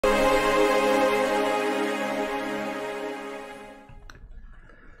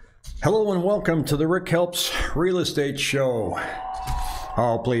Hello and welcome to the Rick Helps Real Estate Show.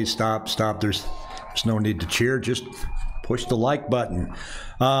 Oh, please stop. There's no need to cheer. Just push the like button.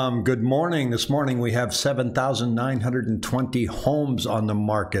 Good morning. This morning we have 7,920 homes on the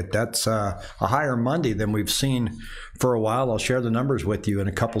market. That's a higher Monday than we've seen for a while. I'll share the numbers with you in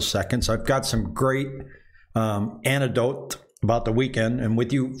a couple seconds. I've got some great anecdote about the weekend. And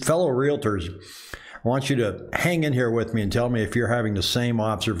with you fellow realtors, I want you to hang in here with me and tell me if you're having the same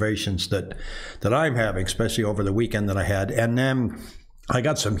observations that I'm having, especially over the weekend that I had. And then I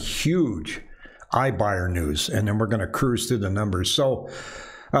got some huge iBuyer news, and then we're going to cruise through the numbers. So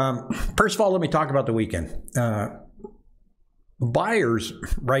first of all, let me talk about the weekend. Buyers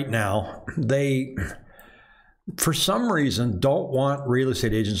right now, they, for some reason, don't want real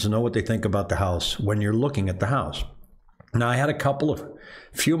estate agents to know what they think about the house when you're looking at the house. Now, I had a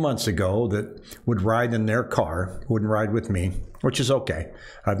few months ago that would ride in their car, wouldn't ride with me, which is okay.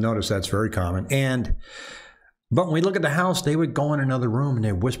 I've noticed that's very common. But when we look at the house, they would go in another room and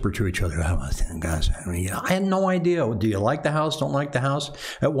they whisper to each other, "Oh, guys, I had no idea. Do you like the house? Don't like the house?"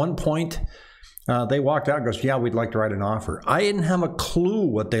 At one point, they walked out and goes, "Yeah, we'd like to write an offer." I didn't have a clue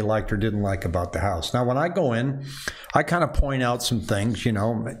what they liked or didn't like about the house. Now, when I go in, I kind of point out some things.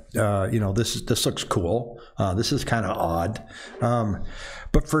 This looks cool. This is kind of odd.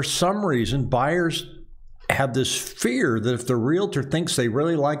 But for some reason, buyers have this fear that if the realtor thinks they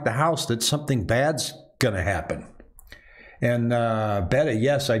really like the house, that something bad's going to happen. And Betty,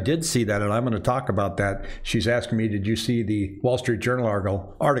 yes, I did see that, and I'm going to talk about that. She's asking me, did you see the Wall Street Journal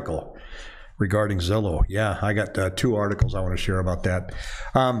article regarding Zillow? Yeah, I got two articles I want to share about that.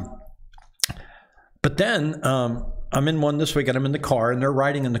 But then I'm in one this week, and I'm in the car, and they're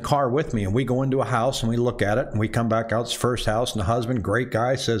riding in the car with me, and we go into a house, and we look at it, and we come back out. It's the first house, and the husband, great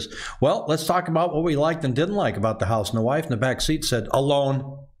guy, says, "Well, let's talk about what we liked and didn't like about the house." And the wife in the back seat said,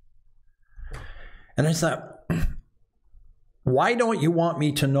 "Alone." And I thought, why don't you want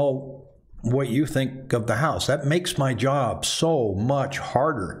me to know what you think of the house? That makes my job so much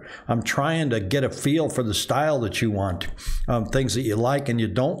harder. I'm trying to get a feel for the style that you want, things that you like and you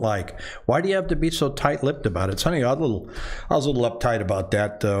don't like. Why do you have to be so tight-lipped about it? It's funny, I was a little uptight about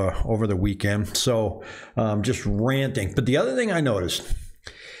that over the weekend, so just ranting. But the other thing I noticed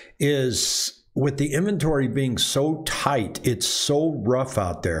is with the inventory being so tight, it's so rough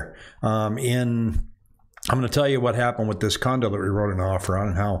out there. I'm going to tell you what happened with this condo that we wrote an offer on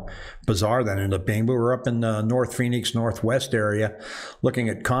and how bizarre that ended up being. We were up in the North Phoenix, Northwest area looking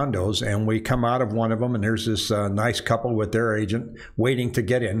at condos, and we come out of one of them, and there's this nice couple with their agent waiting to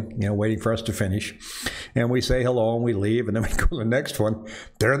get in, waiting for us to finish. And we say hello, and we leave, and then we go to the next one.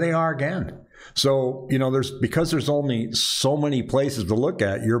 There they are again. So, because there's only so many places to look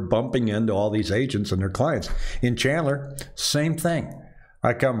at, you're bumping into all these agents and their clients. In Chandler, same thing.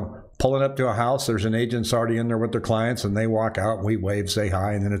 I come pulling up to a house, there's an agent's already in there with their clients, and they walk out, and we wave, say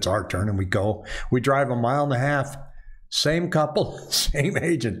hi, and then it's our turn, and we go. We drive 1.5 miles, same couple, same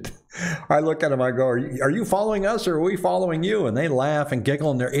agent. I look at them, I go, are you following us, or are we following you? And they laugh and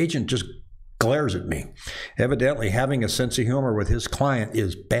giggle, and their agent just glares at me. Evidently, having a sense of humor with his client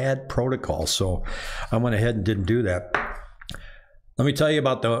is bad protocol, so I went ahead and didn't do that. Let me tell you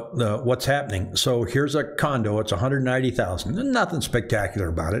about the what's happening. So here's a condo. It's $190,000. Nothing spectacular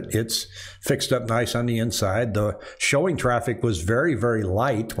about it. It's fixed up nice on the inside. The showing traffic was very, very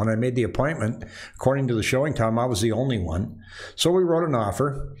light. When I made the appointment, according to the showing time, I was the only one. So we wrote an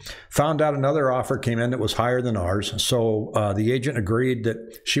offer. Found out another offer came in that was higher than ours. So the agent agreed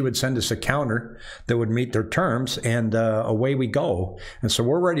that she would send us a counter that would meet their terms, and away we go. And so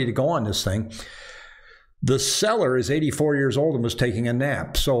we're ready to go on this thing. The seller is 84 years old and was taking a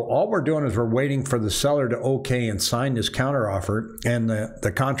nap. So all we're doing is we're waiting for the seller to okay and sign this counteroffer, and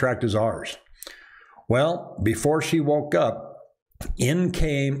the contract is ours. Well, before she woke up, in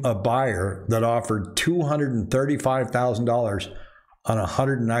came a buyer that offered $235,000 on a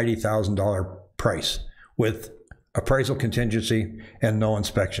 $190,000 price with appraisal contingency and no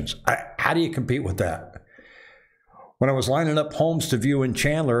inspections. How do you compete with that? When I was lining up homes to view in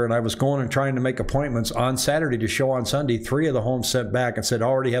Chandler, and I was going and trying to make appointments on Saturday to show on Sunday, 3 of the homes sent back and said,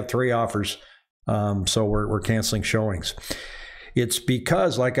 already have 3 offers, so we're canceling showings. It's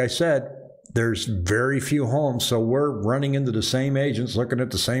because, like I said, there's very few homes, so we're running into the same agents looking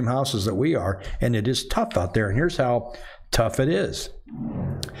at the same houses that we are, and it is tough out there, and here's how tough it is.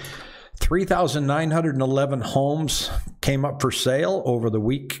 3,911 homes came up for sale over the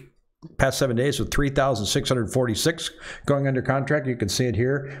week. Past 7 days with 3,646 going under contract. You can see it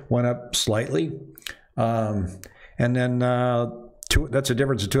here, went up slightly. And then that's a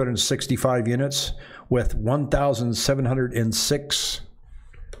difference of 265 units with 1,706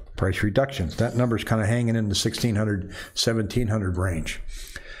 price reductions. That number's kind of hanging in the 1,600, 1,700 range.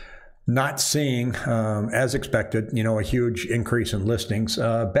 Not seeing, as expected, a huge increase in listings.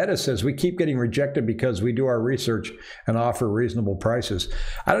 Betta says, we keep getting rejected because we do our research and offer reasonable prices.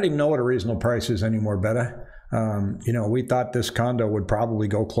 I don't even know what a reasonable price is anymore, Betta. We thought this condo would probably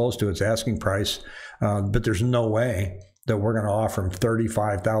go close to its asking price, but there's no way that we're going to offer them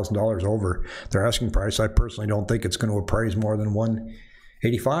 $35,000 over their asking price. I personally don't think it's going to appraise more than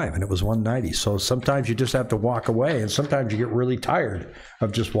 $185, and it was $190. So sometimes you just have to walk away, and sometimes you get really tired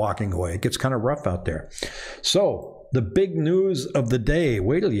of just walking away. It gets kind of rough out there. So the big news of the day,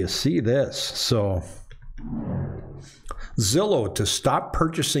 wait till you see this. So Zillow to stop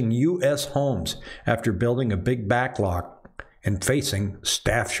purchasing U.S. homes after building a big backlog and facing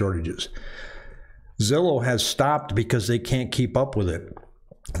staff shortages. Zillow has stopped because they can't keep up with it.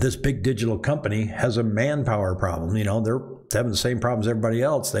 This big digital company has a manpower problem. They're having the same problems as everybody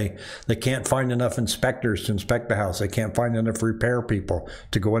else. They can't find enough inspectors to inspect the house. They can't find enough repair people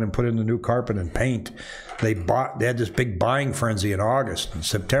to go in and put in the new carpet and paint. They had this big buying frenzy in August and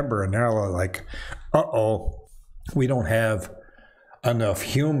September, and now they're like, uh-oh, we don't have enough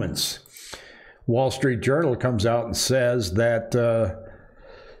humans. Wall Street Journal comes out and says that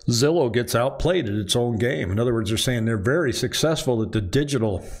Zillow gets outplayed at its own game. In other words, they're saying they're very successful at the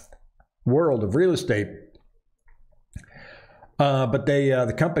digital world of real estate. But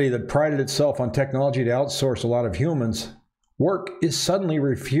the company that prided itself on technology to outsource a lot of humans' work is suddenly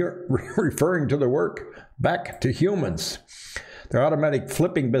referring to the work back to humans. Their automatic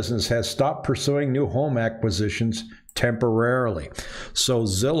flipping business has stopped pursuing new home acquisitions temporarily. So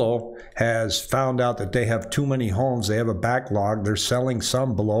Zillow has found out that they have too many homes. They have a backlog. They're selling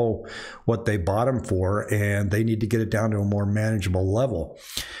some below what they bought them for, and they need to get it down to a more manageable level.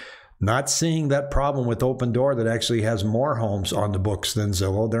 Not seeing that problem with Open Door that actually has more homes on the books than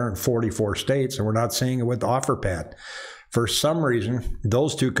Zillow. They're in 44 states, and we're not seeing it with OfferPad. For some reason,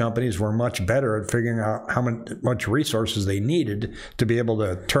 those two companies were much better at figuring out how much resources they needed to be able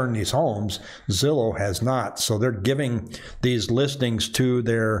to turn these homes. Zillow has not. So they're giving these listings to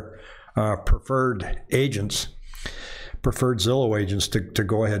their preferred agents, preferred Zillow agents to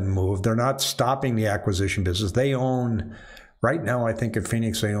go ahead and move. They're not stopping the acquisition business. They own, right now, I think in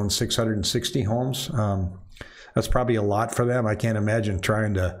Phoenix, they own 660 homes. That's probably a lot for them. I can't imagine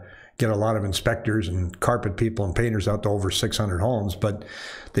trying to get a lot of inspectors and carpet people and painters out to over 600 homes, but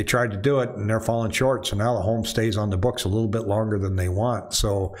they tried to do it and they're falling short. So now the home stays on the books a little bit longer than they want.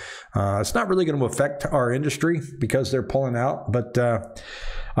 So it's not really going to affect our industry because they're pulling out, but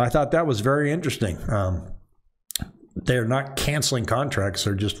I thought that was very interesting. They're not canceling contracts.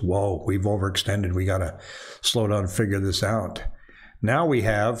 They're just, whoa, we've overextended. We got to slow down and figure this out. Now we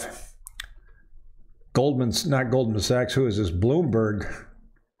have Goldman Sachs, who is this? Bloomberg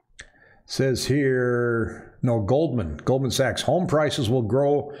says here, no, Goldman Sachs, home prices will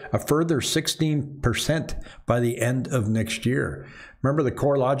grow a further 16% by the end of next year. Remember the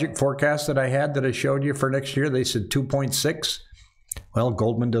CoreLogic forecast that I showed you for next year? They said 2.6. Well,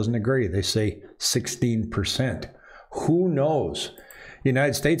 Goldman doesn't agree. They say 16%. Who knows?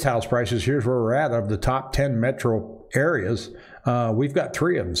 United States house prices, here's where we're at. Of the top 10 metro areas, we've got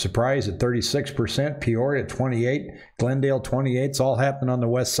 3 of them. Surprise at 36%, Peoria at 28%, Glendale 28%. It's all happening on the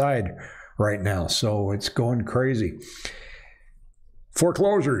west side right now, so it's going crazy.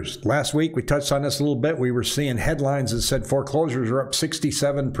 Foreclosures. Last week, we touched on this a little bit. We were seeing headlines that said foreclosures are up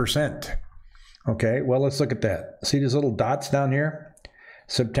 67%. Okay, well, let's look at that. See these little dots down here?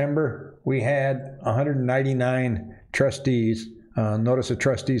 September, we had 199 trustees, notice of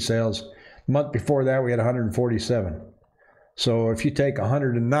trustee sales. The month before that, we had 147. So if you take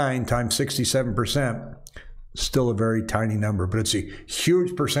 109 times 67%, still a very tiny number, but it's a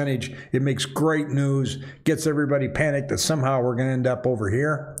huge percentage. It makes great news, gets everybody panicked that somehow we're going to end up over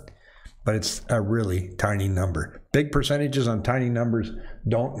here, but it's a really tiny number. Big percentages on tiny numbers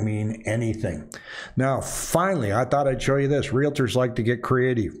don't mean anything. Now, finally, I thought I'd show you this. Realtors like to get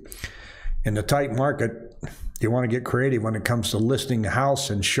creative. In the tight market, you want to get creative when it comes to listing the house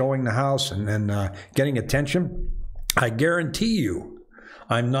and showing the house and then getting attention. I guarantee you,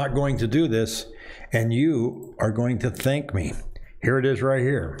 I'm not going to do this, and you are going to thank me. Here it is right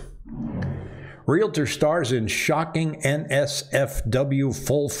here. Realtor stars in shocking NSFW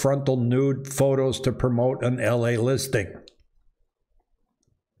full frontal nude photos to promote an LA listing.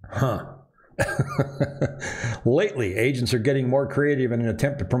 Huh. Lately, agents are getting more creative in an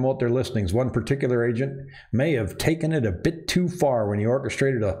attempt to promote their listings. One particular agent may have taken it a bit too far when he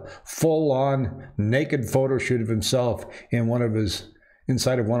orchestrated a full-on naked photo shoot of himself in one of his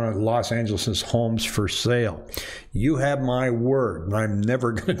inside of one of Los Angeles' homes for sale. You have my word. I'm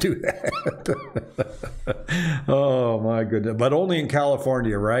never going to do that. Oh, my goodness. But only in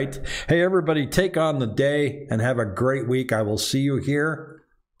California, right? Hey, everybody, take on the day and have a great week. I will see you here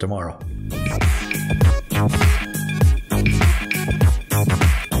tomorrow.